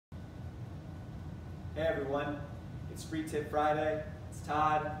Hey everyone, it's Free Tip Friday. It's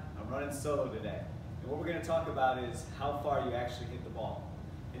Todd. I'm running solo today. And what we're going to talk about is how far you actually hit the ball.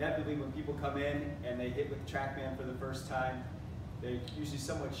 Inevitably, when people come in and they hit with TrackMan for the first time, they're usually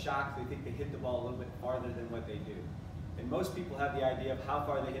somewhat shocked. They think they hit the ball a little bit farther than what they do. And most people have the idea of how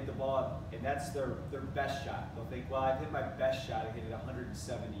far they hit the ball, and that's their best shot. They'll think, well, I've hit my best shot. I hit it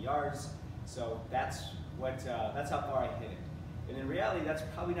 170 yards, so that's how far I hit it. And in reality, that's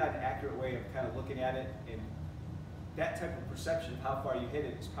probably not an accurate way of kind of looking at it, and that type of perception of how far you hit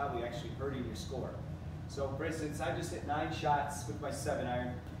it is probably actually hurting your score. So for instance, I just hit 9 shots with my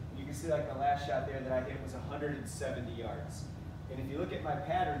 7-iron. You can see like the last shot there that I hit was 170 yards. And if you look at my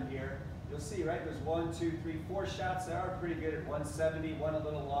pattern here, you'll see, right, there's 1, 2, 3, 4 shots that are pretty good at 170, one a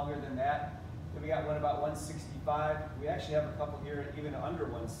little longer than that. Then we got one about 165. We actually have a couple here even under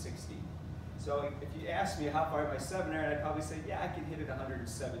 160. So if you ask me how far my 7-iron, I'd probably say, yeah, I can hit it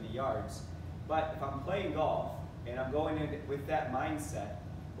 170 yards. But if I'm playing golf and I'm going in with that mindset,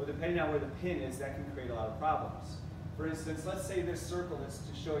 well, depending on where the pin is, that can create a lot of problems. For instance, let's say this circle that's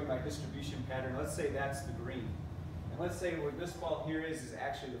showing my distribution pattern, let's say that's the green. And let's say where this ball here is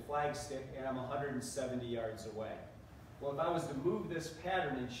actually the flag stick, and I'm 170 yards away. Well, if I was to move this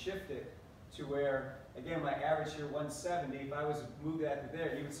pattern and shift it to where, again, my average here 170, if I was to move that to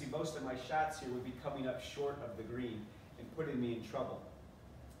there, you would see most of my shots here would be coming up short of the green and putting me in trouble.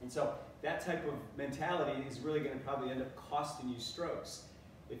 And so that type of mentality is really going to probably end up costing you strokes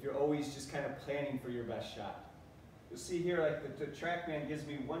if you're always just kind of planning for your best shot. You'll see here, like the TrackMan gives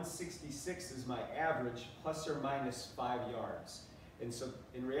me 166 as my average, plus or minus 5 yards. And so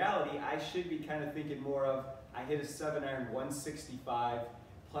in reality, I should be kind of thinking more of, I hit a 7-iron 165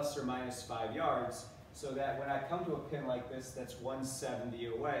 plus or minus 5 yards, so that when I come to a pin like this that's 170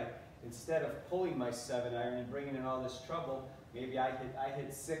 away, instead of pulling my 7-iron and bringing in all this trouble, maybe I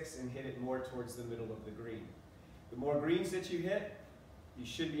hit 6 and hit it more towards the middle of the green. The more greens that you hit, you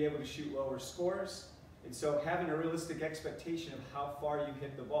should be able to shoot lower scores. And so having a realistic expectation of how far you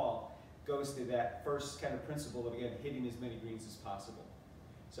hit the ball goes to that first kind of principle of, again, hitting as many greens as possible.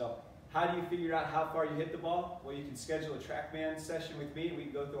 So how do you figure out how far you hit the ball? Well, you can schedule a TrackMan session with me. We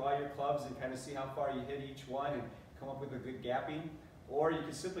can go through all your clubs and kind of see how far you hit each one and come up with a good gapping. Or you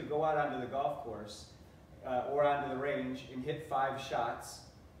can simply go out onto the golf course or onto the range and hit 5 shots,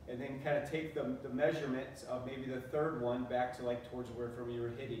 and then kind of take the measurement of maybe the third one back to like towards where from you were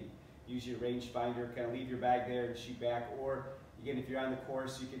hitting. Use your rangefinder, kind of leave your bag there and shoot back. Or again, if you're on the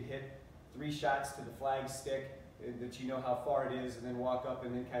course, you can hit 3 shots to the flag stick that you know how far it is, and then walk up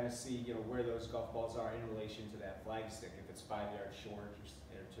and then kind of see, you know, where those golf balls are in relation to that flag stick, if it's 5 yards short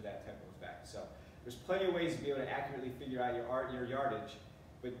or to that type of effect. So there's plenty of ways to be able to accurately figure out your yardage,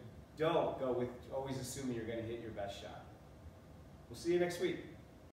 but don't go with always assuming you're going to hit your best shot. We'll see you next week.